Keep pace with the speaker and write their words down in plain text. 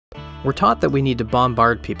We're taught that we need to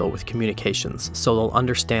bombard people with communications so they'll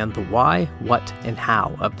understand the why, what, and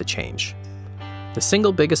how of the change. The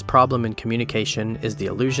single biggest problem in communication is the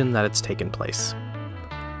illusion that it's taken place.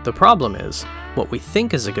 The problem is, what we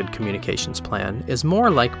think is a good communications plan is more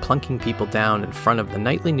like plunking people down in front of the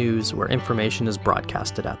nightly news where information is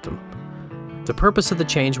broadcasted at them. The purpose of the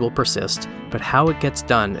change will persist, but how it gets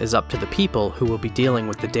done is up to the people who will be dealing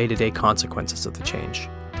with the day-to-day consequences of the change.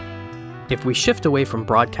 If we shift away from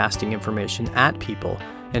broadcasting information at people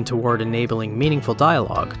and toward enabling meaningful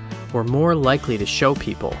dialogue, we're more likely to show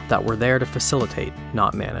people that we're there to facilitate,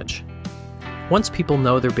 not manage. Once people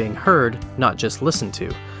know they're being heard, not just listened to,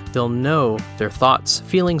 they'll know their thoughts,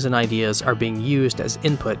 feelings, and ideas are being used as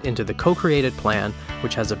input into the co-created plan,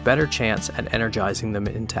 which has a better chance at energizing them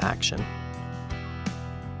into action.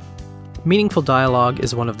 Meaningful dialogue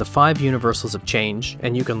is one of the 5 universals of change,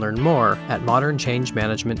 and you can learn more at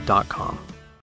modernchangemanagement.com.